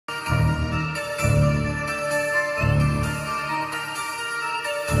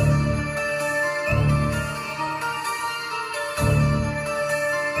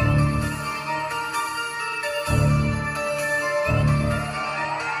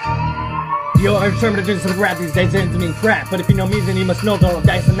Yo, I'm determined to do some rap these days, it doesn't mean crap. But if you know me, then you must know that I'll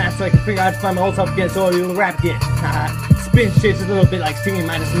dice and that, so I can figure out how to find my old self again, so I'll rap again. Spin shit's a little bit like singing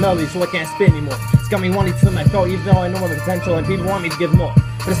minus melody, so I can't spin anymore. It's got me wanting to my throat, even though I know my potential and people want me to give more.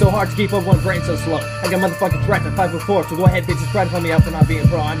 But it's so hard to keep up when brain's so slow. I got motherfucking threats at 5'4", so go ahead, bitch, just try to pull me out for not being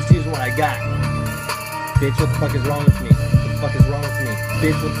pro. I'm just using what I got. Bitch, what the fuck is wrong with me? What the fuck is wrong with me?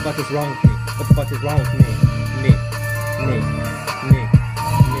 Bitch, what the fuck is wrong with me? What the fuck is wrong with me?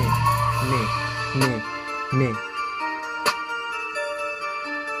 Me.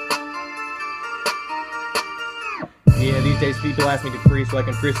 Yeah, these days people ask me to free so I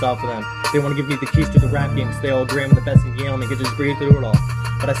can freestyle for them. They want to give me the keys to the rap game because they all agree I'm the best in the game and can just breathe through it all.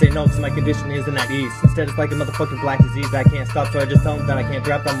 But I say no because my condition isn't at ease. Instead it's like a motherfucking black disease that I can't stop, so I just tell them that I can't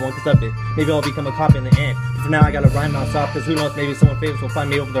rap on one because of it. Maybe I'll become a cop in the end. But for now I gotta rhyme non-stop because who knows, maybe someone famous will find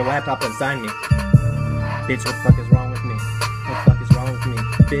me over their laptop and sign me. Bitch, what the fuck is wrong with me? What the fuck is wrong with me?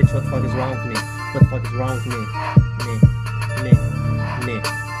 Bitch, what the fuck is wrong with me? What the fuck is wrong with me? Me.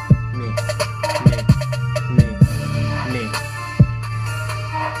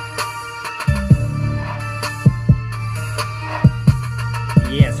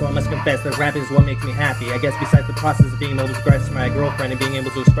 Yeah, so I must confess that rapping is what makes me happy. I guess besides the process of being able to express my girlfriend and being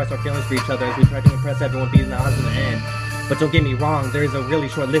able to express our feelings for each other as we try to impress everyone beating the odds in the end. But don't get me wrong, there is a really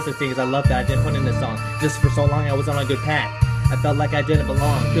short list of things I love that I didn't put in this song. Just for so long I was on a good path. I felt like I didn't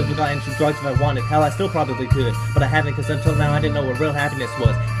belong, could have gotten into drugs if I wanted. Hell, I still probably could, but I haven't, cause until now I didn't know what real happiness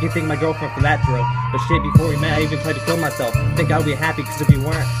was. You can thank my girlfriend for that thrill, but shit, before we met I even tried to kill myself. Think I would be happy, cause if we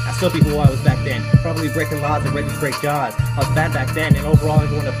weren't, I'd still be who I was back then. Probably breaking laws and ready to break jaws. I was bad back then, and overall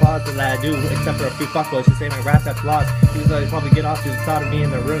everyone applauds that I do, except for a few fuckboys who say my raps have flaws, even though they probably get off to the thought of me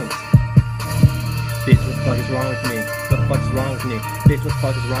in their rooms. Bitch, what the fuck is wrong with me? What the fuck is wrong with me? Bitch, what the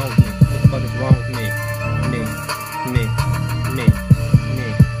fuck is wrong with me? What the fuck is wrong with me? Me.